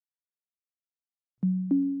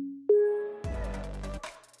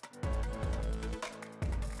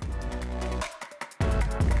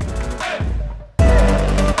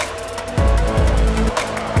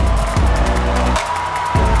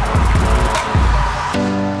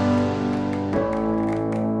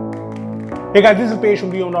Hey guys, this is Page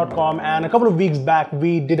from Beebom.com, and a couple of weeks back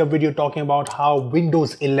we did a video talking about how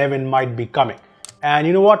Windows 11 might be coming. And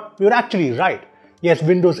you know what? We were actually right. Yes,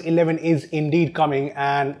 Windows 11 is indeed coming,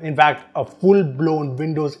 and in fact a full-blown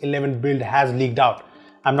Windows 11 build has leaked out.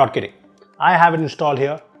 I'm not kidding. I have it installed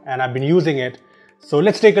here and I've been using it. So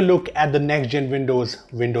let's take a look at the next-gen Windows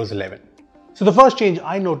 11. So the first change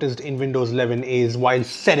I noticed in Windows 11 is while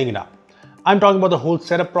setting it up. I'm talking about the whole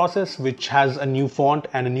setup process, which has a new font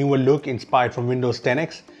and a newer look inspired from Windows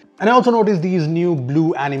 10X. And I also noticed these new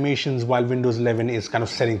blue animations while Windows 11 is kind of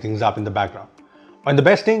setting things up in the background. And the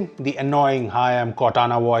best thing, the annoying "Hi, I'm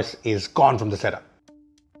Cortana" voice is gone from the setup.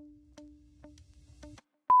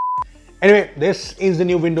 Anyway, this is the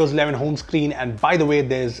new Windows 11 home screen, and by the way,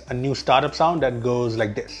 there's a new startup sound that goes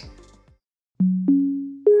like this.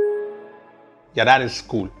 Yeah, that is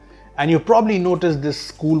cool. And you probably noticed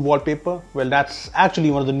this cool wallpaper. Well, that's actually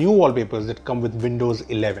one of the new wallpapers that come with Windows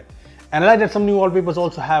 11. And I like that some new wallpapers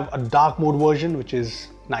also have a dark mode version, which is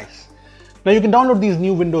nice. Now you can download these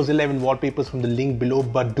new Windows 11 wallpapers from the link below,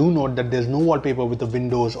 but do note that there's no wallpaper with the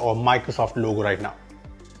Windows or Microsoft logo right now.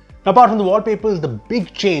 Now, apart from the wallpapers, the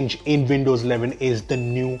big change in Windows 11 is the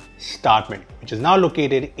new Start menu, which is now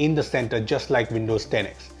located in the center just like Windows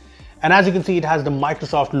 10X. And as you can see, it has the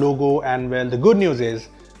Microsoft logo, and well, the good news is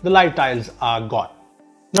the live tiles are gone.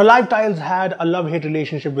 Now, live tiles had a love-hate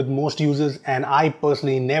relationship with most users, and I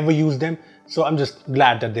personally never used them, so I'm just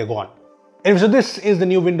glad that they're gone. Anyway, so this is the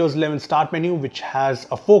new Windows 11 Start menu, which has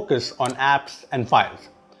a focus on apps and files.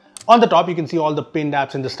 On the top, you can see all the pinned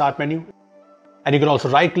apps in the Start menu, and you can also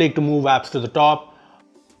right-click to move apps to the top,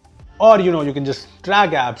 or you can just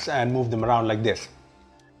drag apps and move them around like this.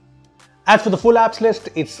 As for the full apps list,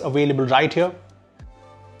 it's available right here.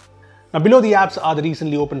 Now, below the apps are the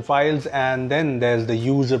recently opened files, and then there's the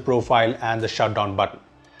user profile and the shutdown button.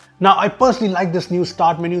 Now, I personally like this new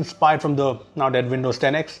Start menu inspired from the now dead Windows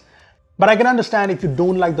 10X, but I can understand if you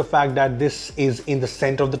don't like the fact that this is in the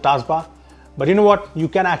center of the taskbar. But you know what? You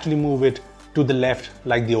can actually move it to the left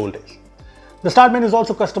like the old days. The Start menu is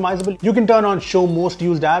also customizable. You can turn on Show Most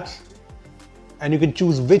Used Apps, and you can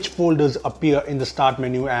choose which folders appear in the Start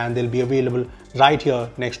menu, and they'll be available right here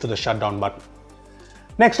next to the shutdown button.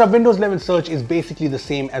 Next up, Windows 11 search is basically the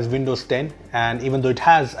same as Windows 10, and even though it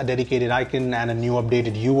has a dedicated icon and a new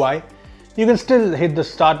updated UI, you can still hit the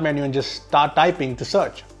Start menu and just start typing to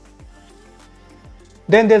search.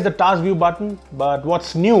 Then there's the Task View button, but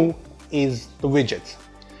what's new is the widgets.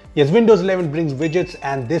 Yes, Windows 11 brings widgets,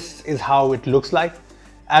 and this is how it looks like.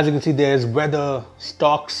 As you can see, there's weather,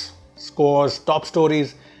 stocks, scores, top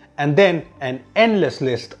stories, and then an endless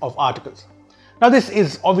list of articles. Now, this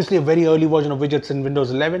is obviously a very early version of widgets in Windows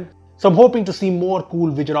 11, so I'm hoping to see more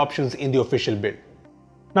cool widget options in the official build.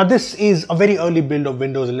 Now, this is a very early build of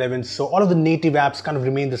Windows 11, so all of the native apps kind of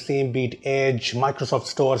remain the same, be it Edge, Microsoft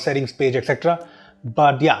Store, settings page, etc.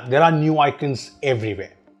 But yeah, there are new icons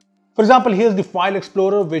everywhere. For example, here's the File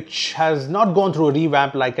Explorer, which has not gone through a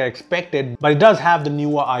revamp like I expected, but it does have the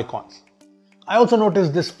newer icons. I also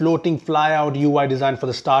noticed this floating flyout UI design for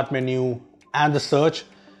the Start menu and the search.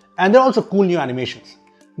 And there are also cool new animations.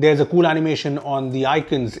 There's a cool animation on the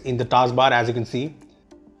icons in the taskbar, as you can see.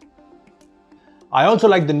 I also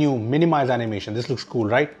like the new minimize animation. This looks cool,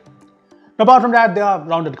 right? Now, apart from that, there are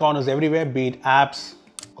rounded corners everywhere, be it apps,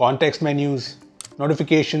 context menus,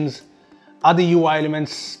 notifications, other UI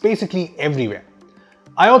elements, basically everywhere.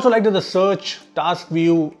 I also like that the search, task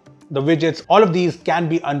view, the widgets, all of these can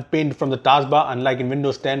be unpinned from the taskbar, unlike in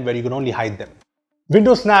Windows 10 where you can only hide them.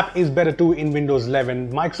 Windows Snap is better too in Windows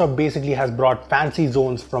 11. Microsoft basically has brought fancy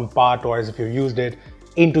zones from Power Toys, if you've used it,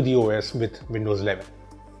 into the OS with Windows 11.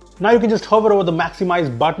 Now you can just hover over the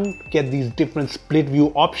Maximize button to get these different split view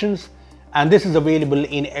options, and this is available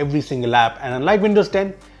in every single app. And unlike Windows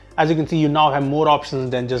 10, as you can see, you now have more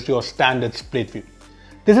options than just your standard split view.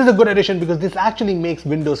 This is a good addition because this actually makes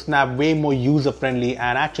Windows Snap way more user-friendly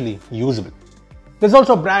and actually usable. There's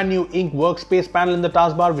also a brand new Ink Workspace Panel in the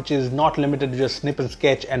taskbar, which is not limited to just Snip and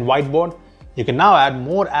Sketch and Whiteboard. You can now add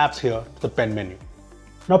more apps here to the pen menu.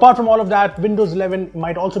 Now, apart from all of that, Windows 11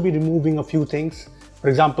 might also be removing a few things. For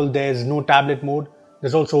example, there's no tablet mode.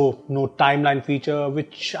 There's also no timeline feature,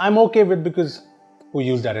 which I'm okay with because who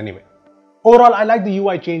used that anyway? Overall, I like the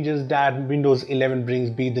UI changes that Windows 11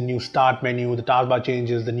 brings, be it the new Start menu, the taskbar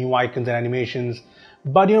changes, the new icons and animations.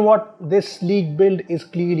 But you know what? This leaked build is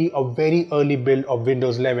clearly a very early build of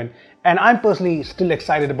Windows 11, and I'm personally still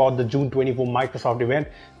excited about the June 24 Microsoft event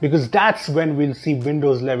because that's when we'll see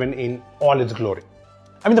Windows 11 in all its glory.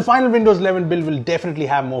 I mean, the final Windows 11 build will definitely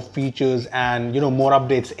have more features and more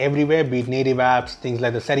updates everywhere, be it native apps, things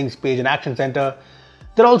like the settings page and action center.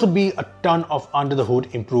 There'll also be a ton of under the hood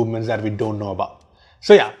improvements that we don't know about.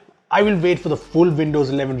 So yeah, I will wait for the full Windows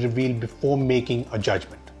 11 reveal before making a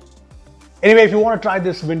judgment. Anyway, if you want to try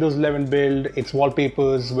this Windows 11 build, its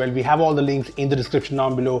wallpapers, well, we have all the links in the description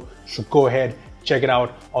down below, so go ahead, check it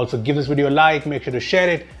out. Also give this video a like, make sure to share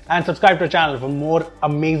it, and subscribe to our channel for more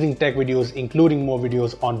amazing tech videos, including more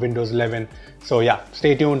videos on Windows 11. So yeah,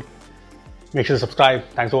 stay tuned, make sure to subscribe.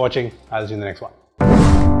 Thanks for watching. I'll see you in the next one.